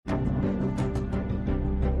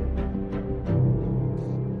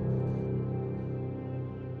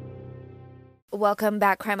welcome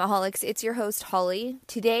back, Crimeaholics. It's your host, Holly.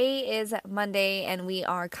 Today is Monday, and we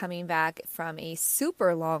are coming back from a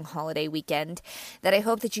super long holiday weekend that I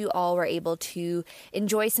hope that you all were able to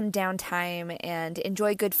enjoy some downtime and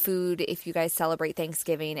enjoy good food if you guys celebrate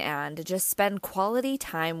Thanksgiving and just spend quality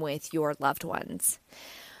time with your loved ones.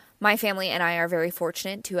 My family and I are very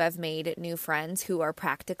fortunate to have made new friends who are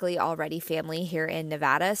practically already family here in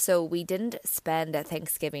Nevada, so we didn't spend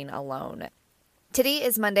Thanksgiving alone. Today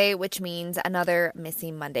is Monday, which means another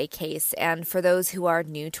Missing Monday case. And for those who are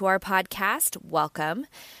new to our podcast, welcome.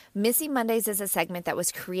 Missing Mondays is a segment that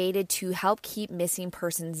was created to help keep missing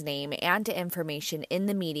persons' name and information in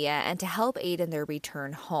the media and to help aid in their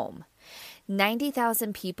return home.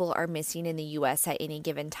 90,000 people are missing in the U.S. at any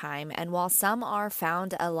given time, and while some are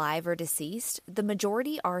found alive or deceased, the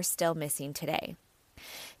majority are still missing today.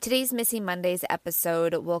 Today's Missing Mondays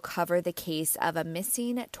episode will cover the case of a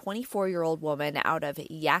missing 24-year-old woman out of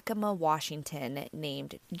Yakima, Washington,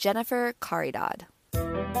 named Jennifer Caridad.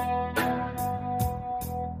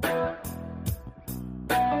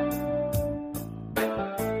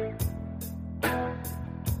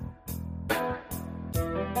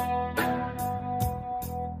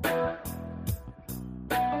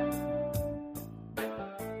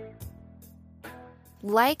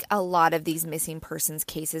 Like a lot of these missing persons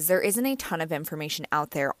cases, there isn't a ton of information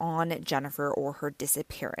out there on Jennifer or her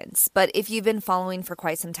disappearance. But if you've been following for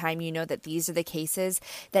quite some time, you know that these are the cases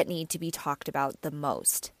that need to be talked about the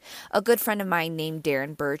most. A good friend of mine named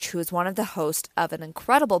Darren Birch, who is one of the hosts of an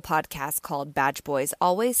incredible podcast called Badge Boys,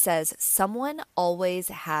 always says someone always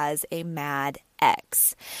has a mad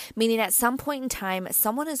ex, meaning at some point in time,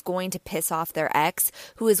 someone is going to piss off their ex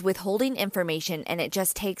who is withholding information, and it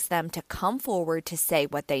just takes them to come forward to say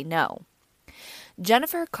what they know.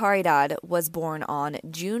 Jennifer Caridad was born on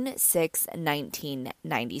June 6,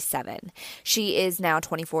 1997. She is now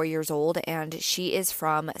 24 years old, and she is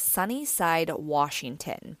from Sunnyside,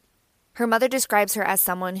 Washington. Her mother describes her as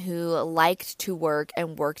someone who liked to work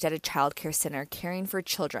and worked at a child care center caring for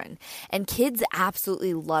children. And kids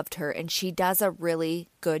absolutely loved her, and she does a really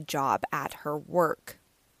good job at her work.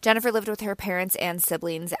 Jennifer lived with her parents and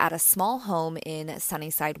siblings at a small home in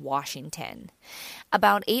Sunnyside, Washington.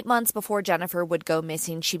 About 8 months before Jennifer would go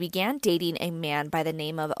missing, she began dating a man by the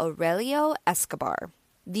name of Aurelio Escobar.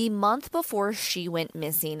 The month before she went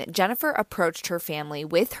missing, Jennifer approached her family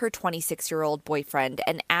with her 26-year-old boyfriend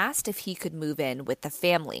and asked if he could move in with the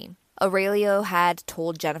family. Aurelio had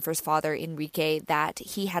told Jennifer's father, Enrique, that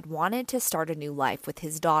he had wanted to start a new life with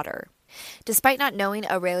his daughter. Despite not knowing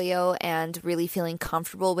Aurelio and really feeling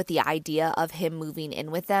comfortable with the idea of him moving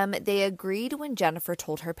in with them, they agreed when Jennifer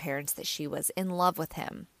told her parents that she was in love with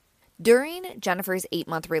him. During Jennifer's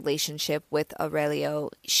 8-month relationship with Aurelio,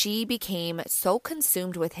 she became so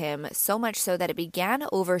consumed with him, so much so that it began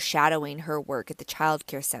overshadowing her work at the child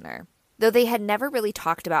care center. Though they had never really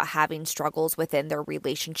talked about having struggles within their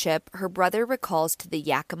relationship, her brother recalls to the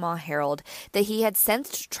Yakima Herald that he had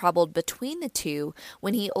sensed trouble between the two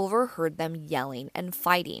when he overheard them yelling and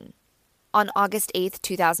fighting. On August 8,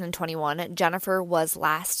 2021, Jennifer was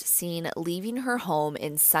last seen leaving her home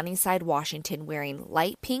in Sunnyside, Washington, wearing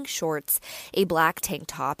light pink shorts, a black tank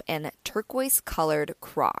top, and turquoise-colored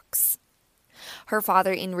Crocs. Her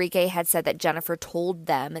father, Enrique, had said that Jennifer told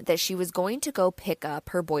them that she was going to go pick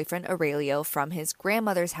up her boyfriend Aurelio from his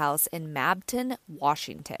grandmother's house in Mabton,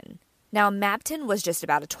 Washington. Now, Mabton was just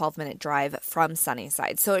about a 12-minute drive from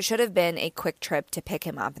Sunnyside, so it should have been a quick trip to pick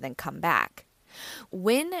him up and then come back.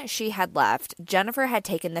 When she had left, Jennifer had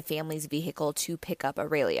taken the family's vehicle to pick up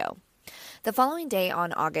Aurelio. The following day,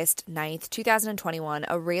 on August 9th, 2021,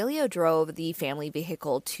 Aurelio drove the family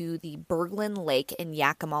vehicle to the Berglund Lake in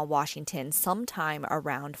Yakima, Washington, sometime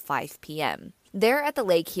around 5 p.m. There at the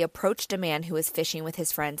lake, he approached a man who was fishing with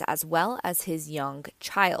his friends as well as his young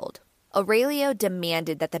child. Aurelio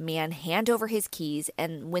demanded that the man hand over his keys,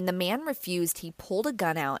 and when the man refused, he pulled a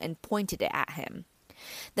gun out and pointed it at him.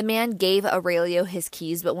 The man gave Aurelio his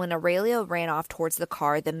keys, but when Aurelio ran off towards the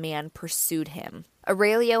car, the man pursued him.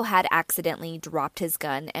 Aurelio had accidentally dropped his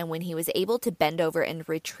gun, and when he was able to bend over and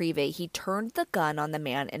retrieve it, he turned the gun on the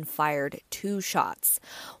man and fired 2 shots,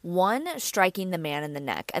 one striking the man in the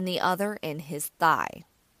neck and the other in his thigh.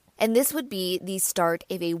 And this would be the start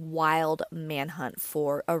of a wild manhunt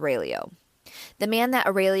for Aurelio. The man that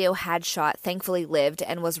Aurelio had shot thankfully lived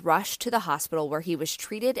and was rushed to the hospital where he was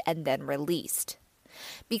treated and then released.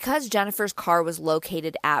 Because Jennifer's car was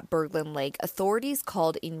located at Berglund Lake, authorities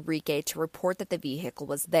called Enrique to report that the vehicle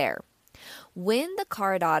was there. When the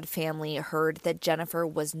Caridad family heard that Jennifer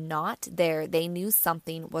was not there, they knew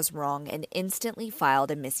something was wrong and instantly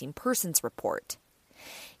filed a missing persons report.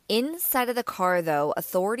 Inside of the car, though,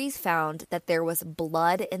 authorities found that there was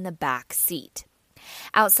blood in the back seat.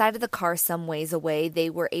 Outside of the car, some ways away, they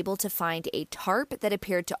were able to find a tarp that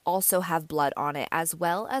appeared to also have blood on it, as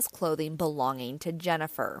well as clothing belonging to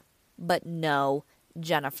Jennifer. But no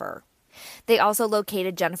Jennifer. They also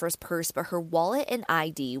located Jennifer's purse, but her wallet and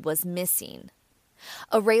ID was missing.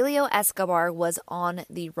 Aurelio Escobar was on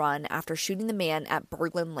the run after shooting the man at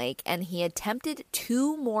Berglund Lake, and he attempted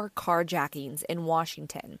 2 more carjackings in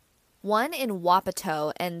Washington, one in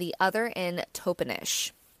Wapato and the other in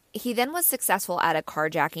Toppenish. He then was successful at a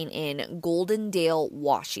carjacking in Goldendale,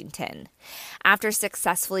 Washington. After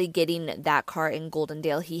successfully getting that car in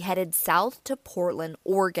Goldendale, he headed south to Portland,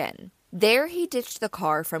 Oregon. There, he ditched the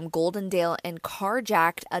car from Goldendale and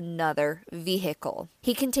carjacked another vehicle.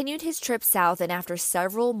 He continued his trip south, and after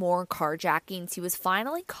several more carjackings, he was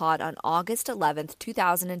finally caught on August 11th,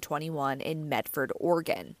 2021 in Medford,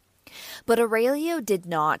 Oregon. But Aurelio did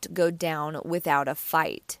not go down without a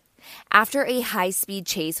fight. After a high-speed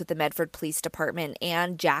chase with the Medford Police Department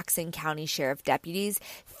and Jackson County Sheriff deputies,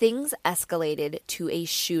 things escalated to a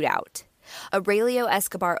shootout. Aurelio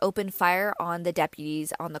Escobar opened fire on the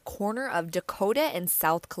deputies on the corner of Dakota and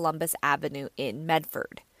South Columbus Avenue in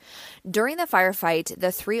Medford. During the firefight,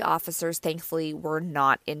 the 3 officers thankfully were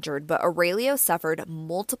not injured, but Aurelio suffered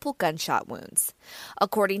multiple gunshot wounds.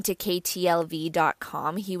 According to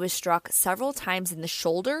KTLV.com, he was struck several times in the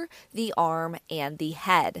shoulder, the arm, and the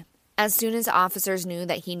head. As soon as officers knew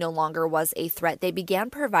that he no longer was a threat, they began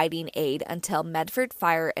providing aid until Medford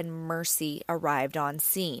Fire and Mercy arrived on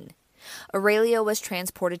scene. Aurelio was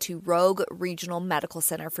transported to Rogue Regional Medical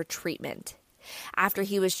Center for treatment. After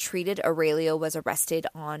he was treated, Aurelio was arrested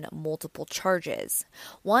on multiple charges,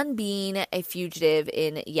 one being a fugitive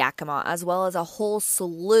in Yakima, as well as a whole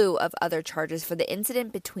slew of other charges for the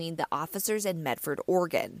incident between the officers in Medford,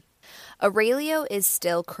 Oregon. Aurelio is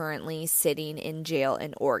still currently sitting in jail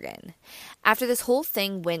in Oregon. After this whole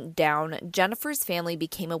thing went down, Jennifer's family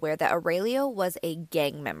became aware that Aurelio was a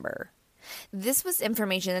gang member. This was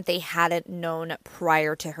information that they hadn't known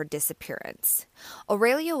prior to her disappearance.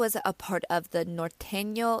 Aurelio was a part of the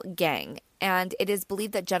Norteño gang, and it is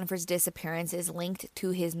believed that Jennifer's disappearance is linked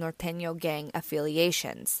to his Norteño gang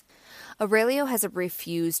affiliations. Aurelio has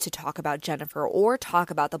refused to talk about Jennifer or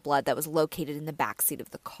talk about the blood that was located in the backseat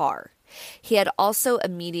of the car. He had also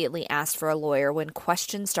immediately asked for a lawyer when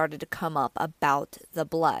questions started to come up about the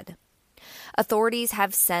blood. Authorities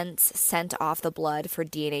have since sent off the blood for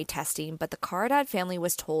DNA testing, but the Caridad family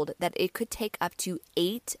was told that it could take up to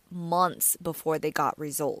 8 months before they got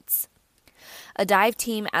results. A dive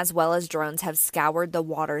team as well as drones have scoured the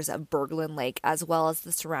waters of Berglund Lake as well as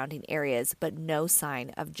the surrounding areas, but no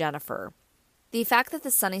sign of Jennifer. The fact that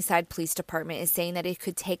the Sunnyside Police Department is saying that it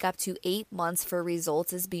could take up to 8 months for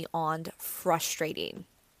results is beyond frustrating.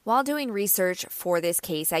 While doing research for this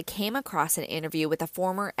case, I came across an interview with a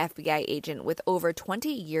former FBI agent with over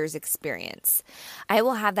 20 years' experience. I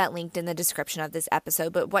will have that linked in the description of this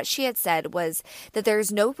episode, but what she had said was that there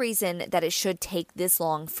is no reason that it should take this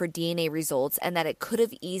long for DNA results and that it could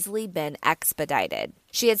have easily been expedited.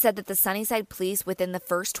 She had said that the Sunnyside police within the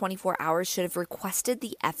first 24 hours should have requested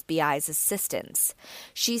the FBI's assistance.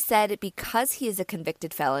 She said because he is a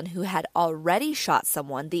convicted felon who had already shot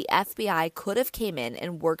someone, the FBI could have came in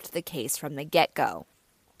and worked the case from the get-go.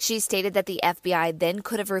 She stated that the FBI then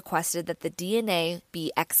could have requested that the DNA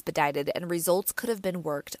be expedited and results could have been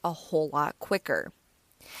worked a whole lot quicker.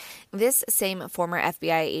 This same former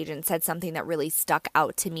FBI agent said something that really stuck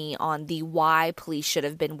out to me on the why police should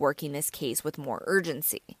have been working this case with more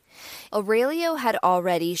urgency. Aurelio had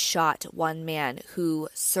already shot one man who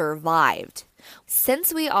survived.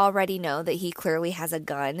 Since we already know that he clearly has a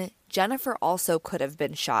gun, Jennifer also could have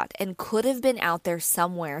been shot and could have been out there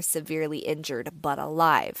somewhere severely injured but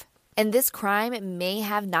alive. And this crime may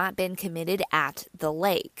have not been committed at the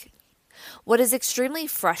lake. What is extremely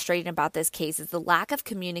frustrating about this case is the lack of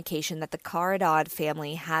communication that the Caridad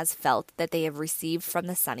family has felt that they have received from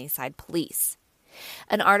the Sunnyside police.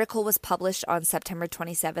 An article was published on September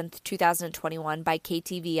 27, 2021 by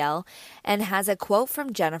KTVL and has a quote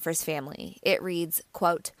from Jennifer's family. It reads,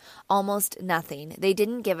 quote, "Almost nothing. They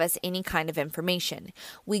didn't give us any kind of information.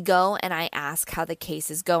 We go and I ask how the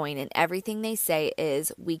case is going and everything they say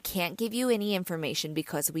is, we can't give you any information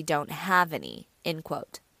because we don't have any," end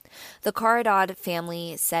quote. The Caridad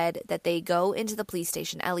family said that they go into the police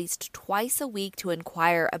station at least twice a week to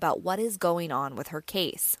inquire about what is going on with her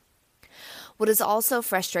case. What is also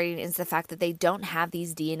frustrating is the fact that they don't have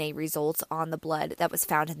these DNA results on the blood that was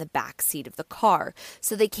found in the back seat of the car,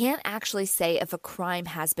 so they can't actually say if a crime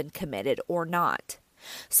has been committed or not.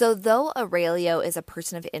 So though Aurelio is a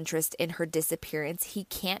person of interest in her disappearance, he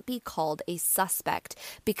can't be called a suspect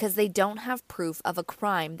because they don't have proof of a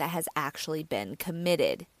crime that has actually been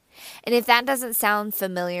committed. And if that doesn't sound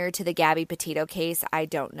familiar to the Gabby Petito case, I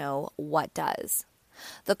don't know what does.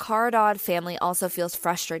 The Caridad family also feels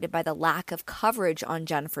frustrated by the lack of coverage on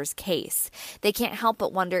Jennifer's case. They can't help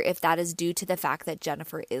but wonder if that is due to the fact that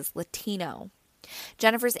Jennifer is Latino.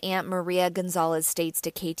 Jennifer's aunt Maria Gonzalez states to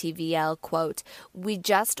KTVL, quote, "We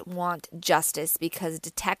just want justice because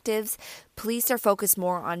police are focused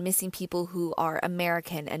more on missing people who are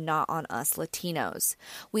American and not on us Latinos.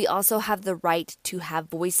 We also have the right to have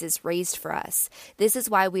voices raised for us. This is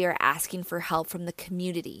why we are asking for help from the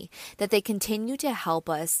community, that they continue to help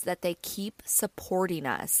us, that they keep supporting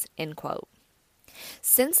us," end quote.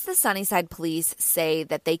 Since the Sunnyside police say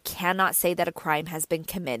that they cannot say that a crime has been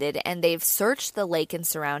committed and they've searched the lake and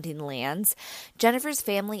surrounding lands, Jennifer's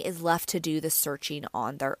family is left to do the searching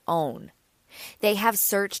on their own. They have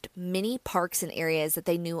searched many parks and areas that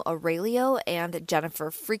they knew Aurelio and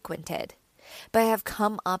Jennifer frequented, but have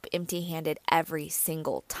come up empty-handed every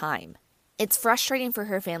single time. It's frustrating for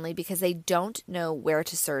her family because they don't know where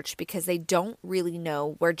to search because they don't really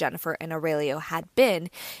know where Jennifer and Aurelio had been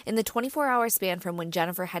in the 24-hour span from when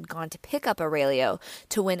Jennifer had gone to pick up Aurelio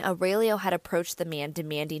to when Aurelio had approached the man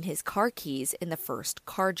demanding his car keys in the first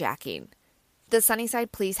carjacking. The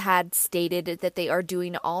Sunnyside police had stated that they are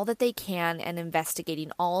doing all that they can and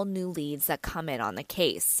investigating all new leads that come in on the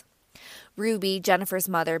case. Ruby, Jennifer's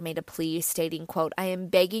mother, made a plea stating, quote, "I am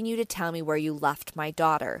begging you to tell me where you left my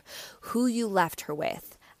daughter, who you left her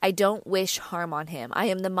with. I don't wish harm on him. I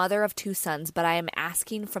am the mother of 2 sons, but I am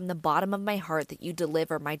asking from the bottom of my heart that you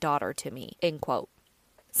deliver my daughter to me," end quote.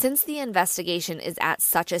 Since the investigation is at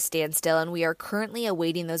such a standstill and we are currently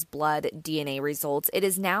awaiting those blood DNA results, it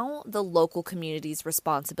is now the local community's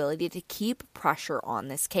responsibility to keep pressure on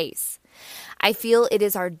this case. I feel it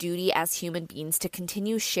is our duty as human beings to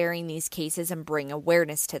continue sharing these cases and bring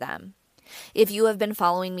awareness to them. If you have been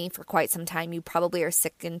following me for quite some time, you probably are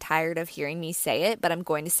sick and tired of hearing me say it, but I'm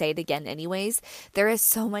going to say it again anyways. There is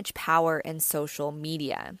so much power in social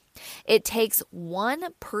media. It takes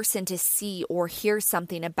one person to see or hear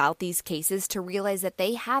something about these cases to realize that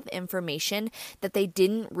they have information that they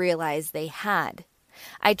didn't realize they had.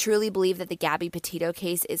 I truly believe that the Gabby Petito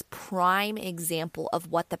case is prime example of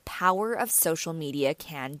what the power of social media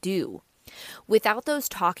can do. Without those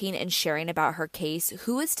talking and sharing about her case,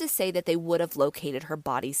 who is to say that they would have located her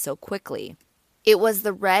body so quickly? It was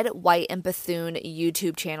the Red, White, and Bethune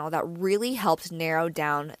YouTube channel that really helped narrow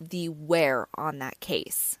down the where on that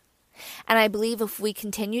case. And I believe if we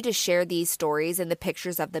continue to share these stories and the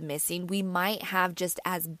pictures of the missing, we might have just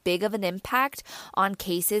as big of an impact on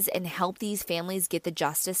cases and help these families get the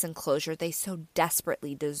justice and closure they so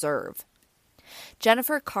desperately deserve.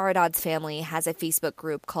 Jennifer Caridad's family has a Facebook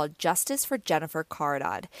group called Justice for Jennifer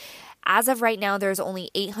Caridad. As of right now, there's only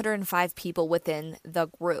 805 people within the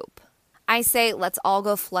group. I say let's all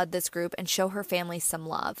go flood this group and show her family some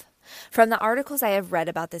love. From the articles I have read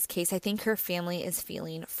about this case, I think her family is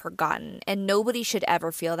feeling forgotten, and nobody should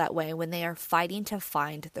ever feel that way when they are fighting to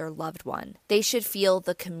find their loved one. They should feel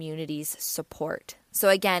the community's support. So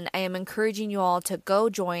again, I am encouraging you all to go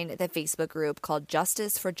join the Facebook group called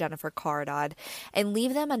Justice for Jennifer Caridad and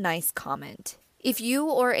leave them a nice comment. If you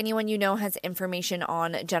or anyone you know has information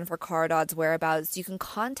on Jennifer Caridad's whereabouts, you can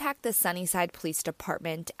contact the Sunnyside Police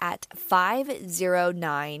Department at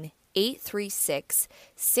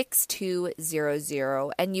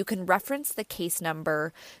 509-836-6200, and you can reference the case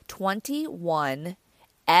number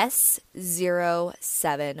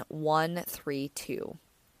 21S07132.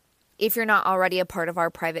 If you're not already a part of our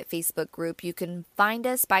private Facebook group, you can find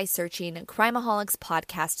us by searching Crimeaholics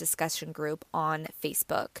Podcast Discussion Group on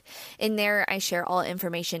Facebook. In there, I share all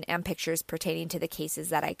information and pictures pertaining to the cases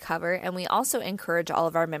that I cover, and we also encourage all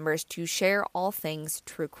of our members to share all things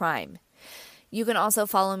true crime. You can also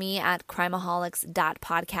follow me at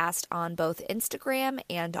crimeaholics.podcast on both Instagram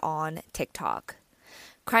and on TikTok.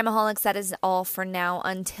 Crimeaholics, that is all for now.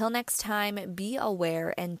 Until next time, be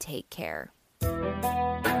aware and take care.